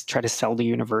kind of try to sell to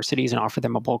universities and offer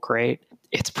them a bulk rate,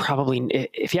 it's probably,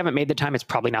 if you haven't made the time, it's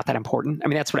probably not that important. I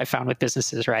mean, that's what I found with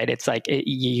businesses, right? It's like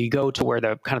you go to where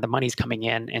the kind of the money's coming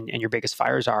in and your biggest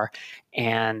fires are.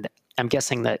 And I'm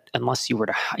guessing that unless you were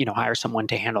to, hire someone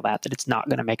to handle that it's not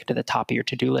going to make it to the top of your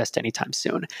to-do list anytime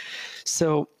soon.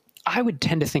 So I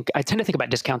tend to think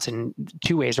about discounts in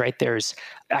 2 ways, right? There's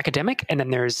academic and then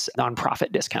there's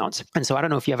nonprofit discounts. And so I don't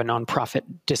know if you have a nonprofit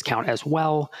discount as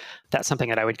well. That's something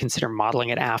that I would consider modeling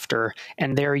it after.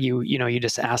 And there you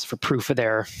just ask for proof of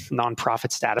their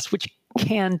nonprofit status, which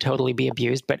can totally be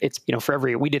abused. But it's,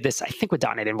 we did this, I think with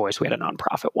 .NET Invoice, we had a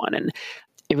nonprofit one. And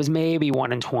it was maybe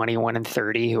 1 in 20, 1 in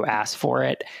 30 who asked for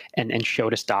it and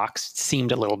showed us docs.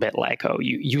 Seemed a little bit like, oh,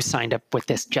 you signed up with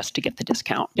this just to get the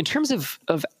discount. In terms of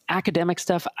academic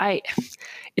stuff,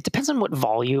 it depends on what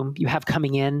volume you have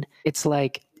coming in. It's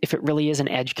like, if it really is an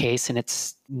edge case and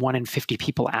it's 1 in 50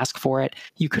 people ask for it,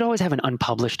 you could always have an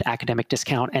unpublished academic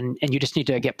discount and you just need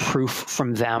to get proof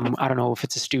from them. I don't know if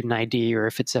it's a student ID or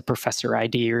if it's a professor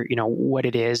ID or, what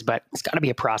it is, but it's got to be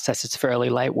a process. It's fairly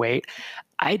lightweight.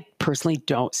 I personally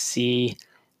don't see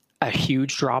a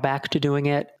huge drawback to doing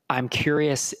it. I'm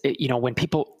curious, when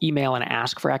people email and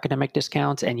ask for academic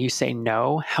discounts and you say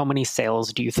no, how many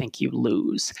sales do you think you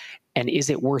lose? And is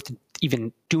it worth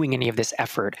even doing any of this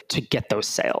effort to get those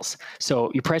sales?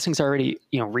 So your pricing's already,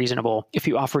 reasonable. If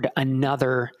you offered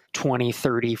another 20,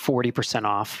 30, 40%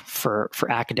 off for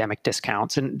academic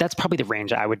discounts, and that's probably the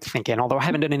range I would think in, although I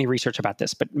haven't done any research about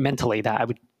this, but mentally that I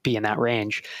would be in that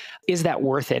range. Is that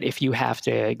worth it if you have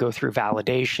to go through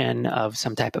validation of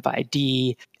some type of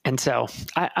ID? And so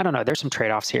I don't know, there's some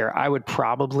trade-offs here. I would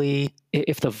probably,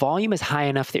 if the volume is high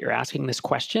enough that you're asking this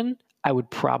question, I would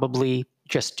probably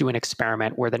just do an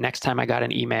experiment where the next time I got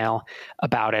an email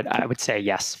about it, I would say,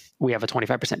 yes, we have a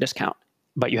 25% discount,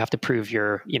 but you have to prove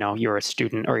you're a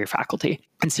student or your faculty,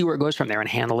 and see where it goes from there and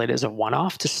handle it as a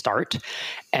one-off to start.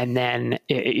 And then,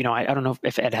 I don't know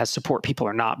if Ed has support people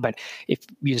or not, but if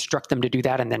you instruct them to do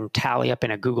that and then tally up in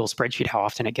a Google spreadsheet how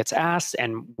often it gets asked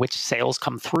and which sales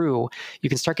come through, you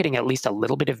can start getting at least a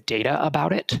little bit of data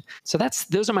about it. So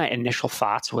those are my initial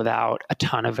thoughts without a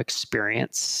ton of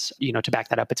experience, to back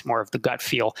that up. It's more of the gut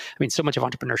feel. I mean, so much of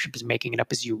entrepreneurship is making it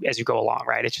up as you go along,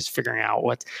 right? It's just figuring out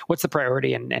what's the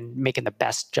priority and making the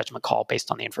best judgment call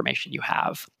based on the information you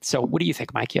have. So what do you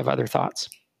think, Mike? You have other thoughts?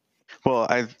 Well,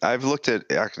 I've looked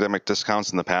at academic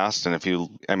discounts in the past, and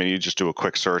you just do a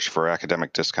quick search for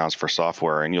academic discounts for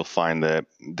software, and you'll find that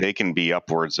they can be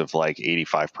upwards of like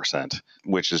 85%,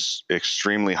 which is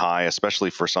extremely high,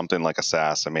 especially for something like a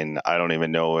SaaS. I mean, I don't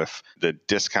even know if the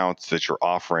discounts that you're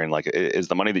offering, like, is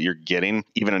the money that you're getting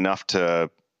even enough to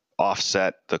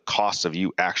offset the cost of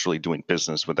you actually doing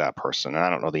business with that person? And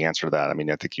I don't know the answer to that. I mean,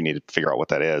 I think you need to figure out what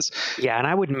that is. Yeah, and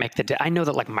I wouldn't make I know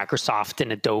that like Microsoft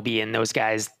and Adobe and those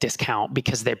guys discount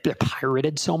because they're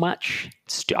pirated so much.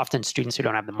 Often students who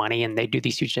don't have the money and they do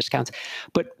these huge discounts.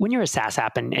 But when you're a SaaS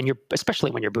app and you're,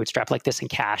 especially when you're bootstrapped like this and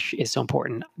cash is so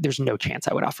important, there's no chance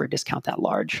I would offer a discount that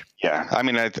large. Yeah, I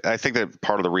mean, I think that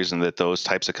part of the reason that those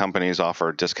types of companies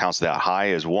offer discounts that high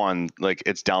is, one, like,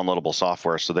 it's downloadable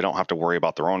software, so they don't have to worry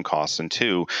about their own costs. And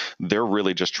two, they're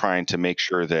really just trying to make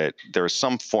sure that there's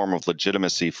some form of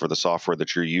legitimacy for the software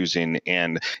that you're using,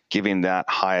 and giving that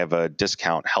high of a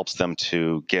discount helps them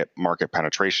to get market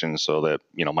penetration, so that,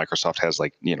 Microsoft has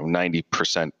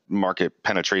 90% market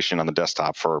penetration on the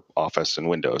desktop for Office and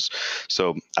Windows.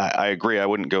 So I agree, I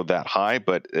wouldn't go that high,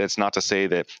 but it's not to say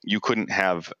that you couldn't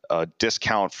have a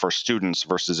discount for students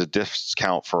versus a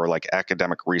discount for like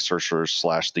academic researchers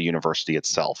 / the university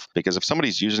itself. Because if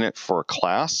somebody's using it for a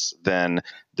class, then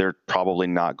they're probably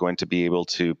not going to be able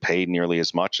to pay nearly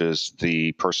as much as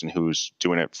the person who's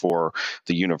doing it for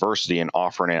the university and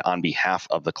offering it on behalf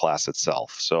of the class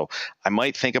itself. So I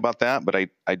might think about that, but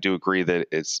I do agree that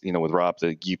it's, with Rob,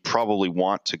 that you probably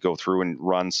want to go through and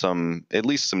run at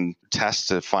least some tests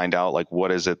to find out like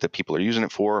what is it that people are using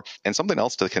it for. And something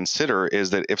else to consider is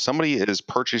that if somebody is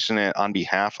purchasing it on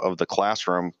behalf of the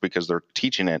classroom because they're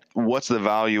teaching it, what's the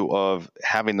value of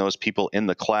having those people in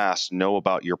the class know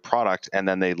about your product and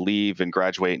then they leave and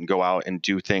graduate and go out and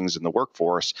do things in the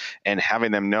workforce, and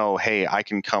having them know, hey, I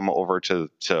can come over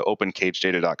to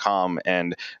opencakedata.com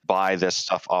and buy this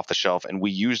stuff off the shelf, and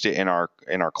we used it in our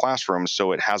classroom,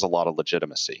 so it has a lot of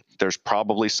legitimacy. There's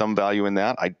probably some value in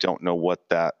that. I don't know what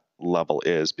that level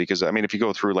is, because I mean, if you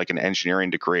go through like an engineering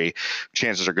degree,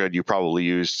 chances are good you probably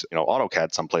used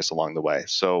AutoCAD someplace along the way.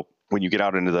 So when you get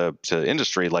out into the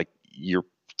industry, like, your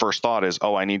first thought is,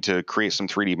 oh, I need to create some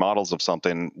 3D models of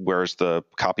something. Where's the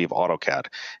copy of AutoCAD?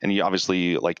 And you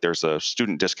obviously, like, there's a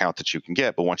student discount that you can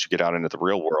get, but once you get out into the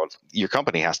real world, your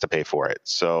company has to pay for it.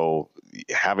 So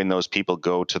having those people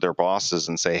go to their bosses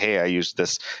and say, hey, I used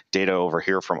this data over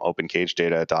here from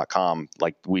opencakedata.com,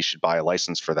 like, we should buy a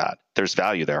license for that. There's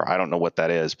value there. I don't know what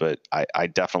that is, but I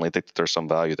definitely think that there's some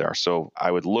value there. So I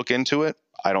would look into it.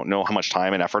 I don't know how much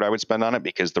time and effort I would spend on it,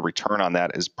 because the return on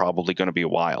that is probably going to be a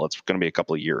while. It's going to be a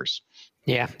couple of years.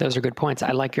 Yeah, those are good points.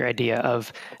 I like your idea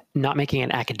of not making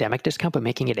an academic discount, but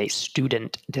making it a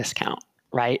student discount,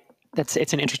 right? It's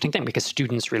an interesting thing, because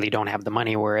students really don't have the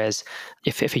money. Whereas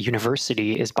if a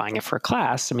university is buying it for a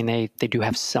class, I mean, they do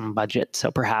have some budget.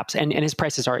 So perhaps, and he's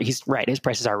right, his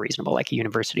prices are reasonable. Like, a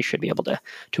university should be able to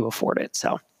afford it.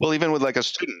 So, well, even with like a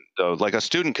student though, like a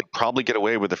student could probably get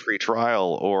away with a free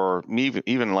trial, or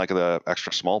even like the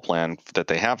extra small plan that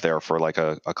they have there for like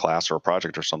a class or a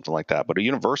project or something like that. But a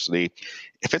university,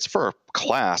 if it's for a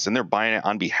class and they're buying it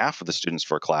on behalf of the students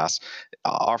for a class,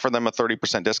 offer them a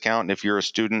 30% discount. And if you're a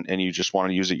student and you just want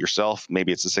to use it yourself,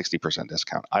 maybe it's a 60%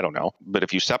 discount. I don't know. But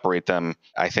if you separate them,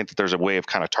 I think that there's a way of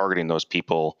kind of targeting those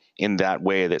people in that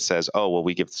way that says, oh, well,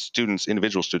 we give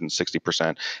individual students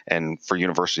 60%, and for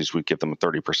universities, we give them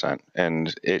 30%.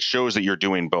 And it shows that you're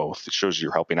doing both. It shows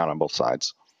you're helping out on both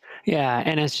sides. Yeah,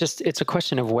 and it's a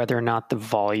question of whether or not the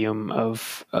volume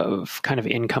of kind of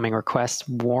incoming requests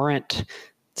warrant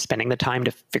spending the time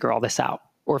to figure all this out.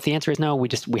 Or if the answer is no, we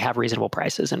have reasonable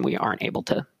prices and we aren't able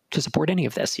to support any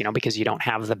of this, because you don't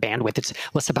have the bandwidth. It's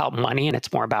less about money and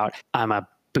it's more about, I'm a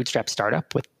bootstrap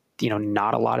startup with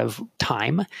not a lot of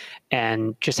time,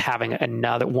 and just having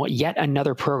yet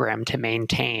another program to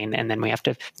maintain. And then we have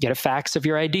to get a fax of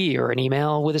your ID or an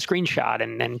email with a screenshot,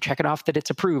 and then check it off that it's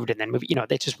approved, and then move.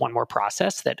 It's just one more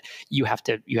process that you have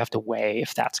to weigh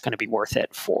if that's going to be worth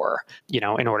it for,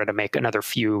 in order to make another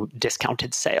few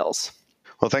discounted sales.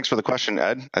 Well, thanks for the question,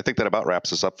 Ed. I think that about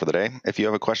wraps us up for the day. If you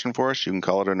have a question for us, you can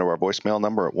call it into our voicemail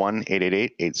number at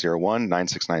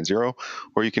 1-888-801-9690,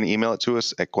 or you can email it to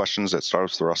us at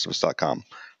questions@startupsfortherestofus.com.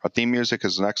 Our theme music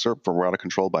is an excerpt from We're Out of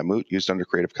Control by Moot, used under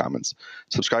Creative Commons.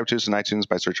 Subscribe to us on iTunes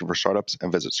by searching for Startups,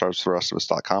 and visit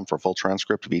startupsfortherestofus.com for a full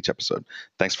transcript of each episode.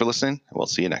 Thanks for listening, and we'll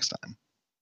see you next time.